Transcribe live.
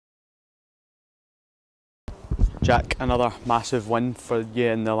Jack, another massive win for you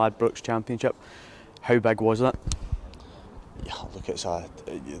in the Ladbrokes Championship. How big was that? Yeah, look,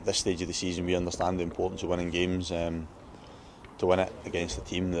 at this stage of the season we understand the importance of winning games. To win it against a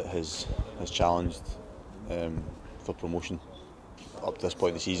team that has challenged for promotion up to this point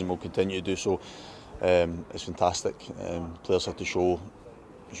in the season, will continue to do so. It's fantastic. Players had to show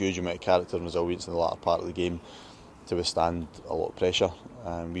a huge amount of character and resilience in the latter part of the game to withstand a lot of pressure.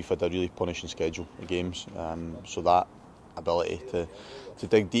 We've had a really punishing schedule of games, so that ability to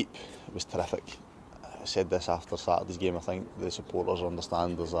dig deep was terrific. I said this after Saturday's game. I think the supporters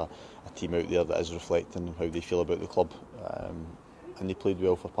understand there's a team out there that is reflecting how they feel about the club, and they played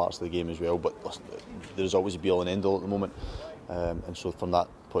well for parts of the game as well. But listen, there's always a be all and end all at the moment, and so from that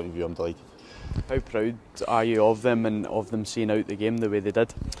point of view I'm delighted. How proud are you of them and of them seeing out the game the way they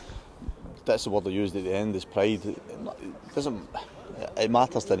did? That's the word I used at the end, is pride. It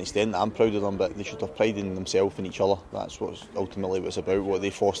matters to an extent. I'm proud of them, but they should have pride in themselves and each other. That's ultimately what it's about, what they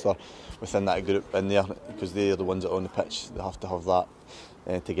foster within that group in there, because they are the ones that are on the pitch. They have to have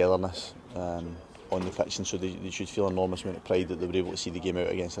that togetherness on the pitch, and so they should feel an enormous amount of pride that they were able to see the game out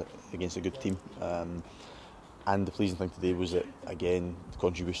against a good team. And the pleasing thing today was that, again, the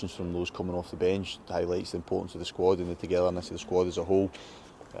contributions from those coming off the bench highlights the importance of the squad and the togetherness of the squad as a whole.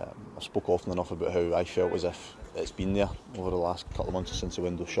 I've spoke often enough about how I felt as if it's been there over the last couple of months since the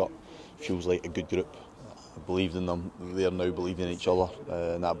window shut. Feels like a good group. I believed in them. They are now believing in each other,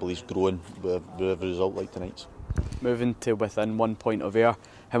 and that belief's growing with every result like tonight's. Moving to within 1 point of air,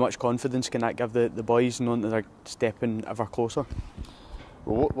 how much confidence can that give the boys, knowing that they're stepping ever closer?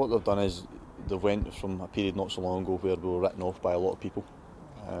 Well, what they've done is they went from a period not so long ago where we were written off by a lot of people.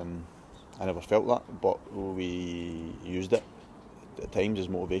 I never felt that, but we used it at times as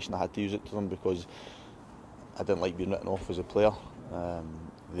motivation. I had to use it to them because I didn't like being written off as a player.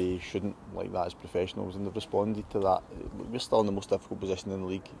 They shouldn't like that as professionals, and they've responded to that. We're still in the most difficult position in the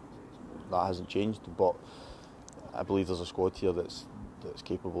league. That hasn't changed, but I believe there's a squad here that's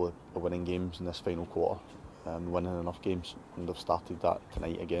capable of winning games in this final quarter, winning enough games, and they've started that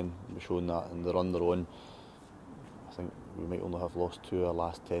tonight again. We've shown that, and they're on their own. I think we might only have lost 2 of our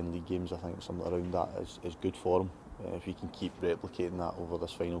last 10 league games. I think something around that is good for them. If we can keep replicating that over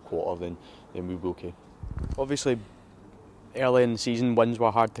this final quarter, then we'll be okay. Obviously, early in the season, wins were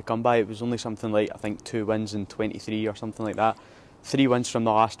hard to come by. It was only something like, I think, 2 wins in 23 or something like that. 3 wins from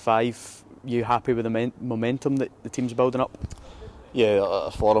the last 5. You happy with the momentum that the team's building up? Yeah, our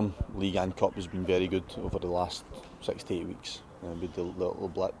Forum, League and Cup has been very good over the last 6 to 8 weeks. We did a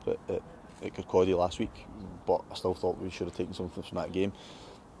little blip at Kirkcaldy last week, but I still thought we should have taken something from that game.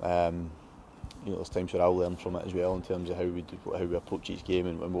 There's times where I'll learn from it as well in terms of how we approach each game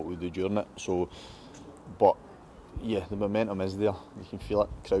and what we do during it. So, but yeah, the momentum is there. You can feel it.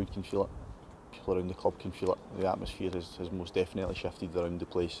 The crowd can feel it. People around the club can feel it. The atmosphere has most definitely shifted around the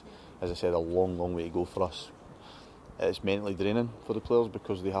place. As I said, a long way to go for us. It's mentally draining for the players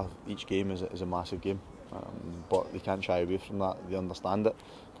because they have each game is a massive game, but they can't shy away from that. They understand it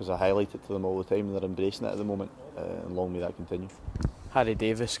because I highlight it to them all the time, and they're embracing it at the moment. And long may that continue. Harry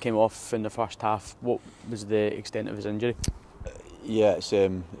Davis came off in the first half. What was the extent of his injury? Yeah,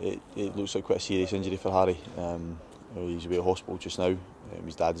 it looks like quite a serious injury for Harry. He's away at hospital just now.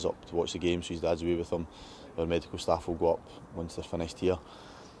 His dad is up to watch the game, so his dad's away with him. Our medical staff will go up once they're finished here.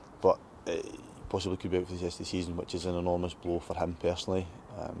 But possibly could be out for the rest of the season, which is an enormous blow for him personally,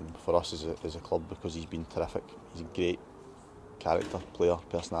 for us as a club, because he's been terrific. He's a great character, player,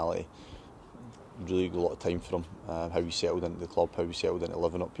 personality. Really got a lot of time for him, how he settled into the club, how he settled into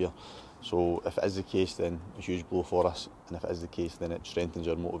living up here. So if it is the case, then a huge blow for us, and if it is the case, then it strengthens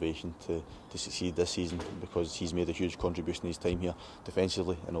our motivation to succeed this season, because he's made a huge contribution in his time here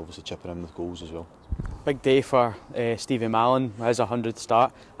defensively, and obviously chipping in with goals as well. Big day for Stevie Mallon, his 100th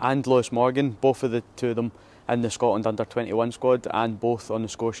start, and Lewis Morgan, both of the two of them in the Scotland under-21 squad, and both on the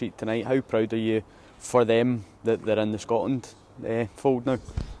score sheet tonight. How proud are you for them that they're in the Scotland fold now?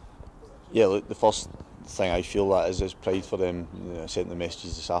 Yeah, look, the first thing I feel that is pride for them. I sent the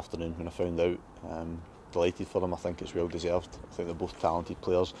messages this afternoon when I found out. Delighted for them. I think it's well deserved. I think they're both talented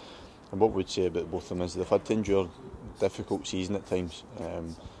players, and what we'd say about both of them is they've had to endure a difficult season at times.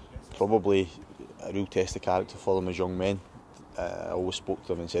 Probably a real test of character for them as young men. I always spoke to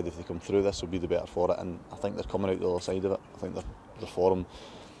them and said if they come through this, they'll be the better for it, and I think they're coming out the other side of it. I think their form,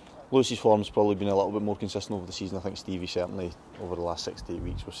 Lewis's form's probably been a little bit more consistent over the season. I think Stevie certainly over the last 6 to 8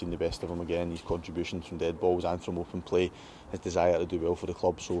 weeks we've seen the best of him again. His contributions from dead balls and from open play, his desire to do well for the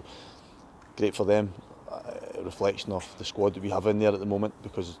club. So great for them. A reflection of the squad that we have in there at the moment,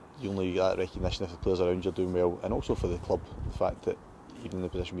 because you only get that recognition if the players around you are doing well, and also for the club, the fact that even in the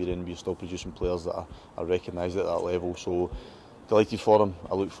position we're in, we're still producing players that are recognised at that level. So delighted for them.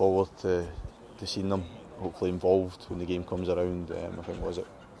 I look forward to seeing them hopefully involved when the game comes around. I think was it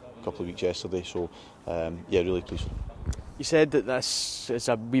a couple of weeks yesterday. So yeah, really pleased. You said that this is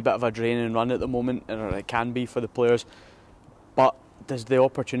a wee bit of a draining run at the moment, and it can be for the players. But does the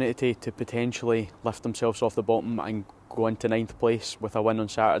opportunity to potentially lift themselves off the bottom and go into 9th place with a win on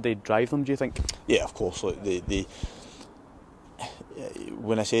Saturday drive them, do you think? Yeah, of course. Look,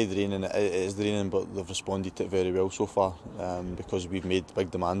 when I say draining, it is draining, but they've responded to it very well so far, because we've made big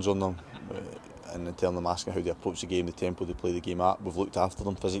demands on them, and in terms of asking how they approach the game, the tempo they play the game at. We've looked after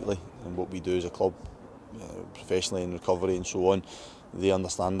them physically, and what we do as a club, professionally in recovery and so on. They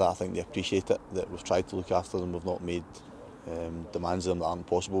understand that. I think they appreciate it, that we've tried to look after them. We've not made demands of them that aren't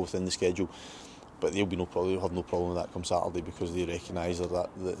possible within the schedule. But they'll have no problem with that come Saturday, because they recognise that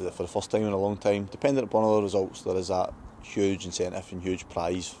for the first time in a long time, dependent upon other results, there is that huge incentive and huge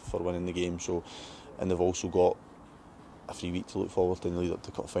prize for winning the game. So, and they've also got a free week to look forward to in the lead up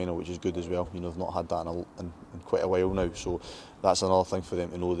to cup final, which is good as well. You know, they've not had that in quite a while now, so that's another thing for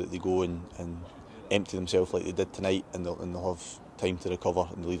them to know, that they go and empty themselves like they did tonight, and they'll have time to recover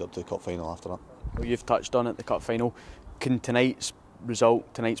in the lead up to the cup final after that. Well, you've touched on it, the cup final. Can tonight's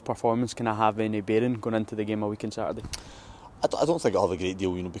result, tonight's performance, can I have any bearing going into the game a week on Saturday? I don't think it'll have a great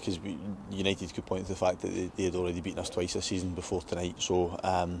deal, you know, because United could point to the fact that they had already beaten us twice this season before tonight. So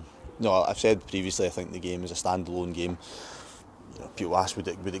no, I've said previously, I think the game is a standalone game. You know, people ask, would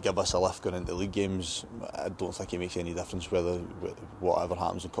it give us a lift going into league games? I don't think it makes any difference whatever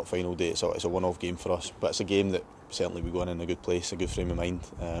happens on cup final day. It's a one-off game for us, but it's a game that certainly we go in a good place, a good frame of mind,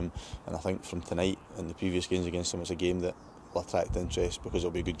 and I think from tonight and the previous games against them, it's a game that will attract interest, because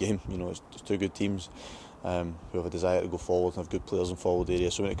it'll be a good game. You know, it's two good teams who have a desire to go forward and have good players in forward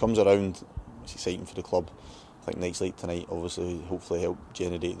areas. So when it comes around, it's exciting for the club. I think nights like tonight obviously hopefully help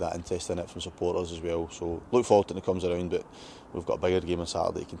generate that interest in it from supporters as well. So look forward to it when it comes around, but we've got a bigger game on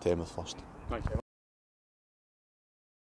Saturday to contend with first. Thank you.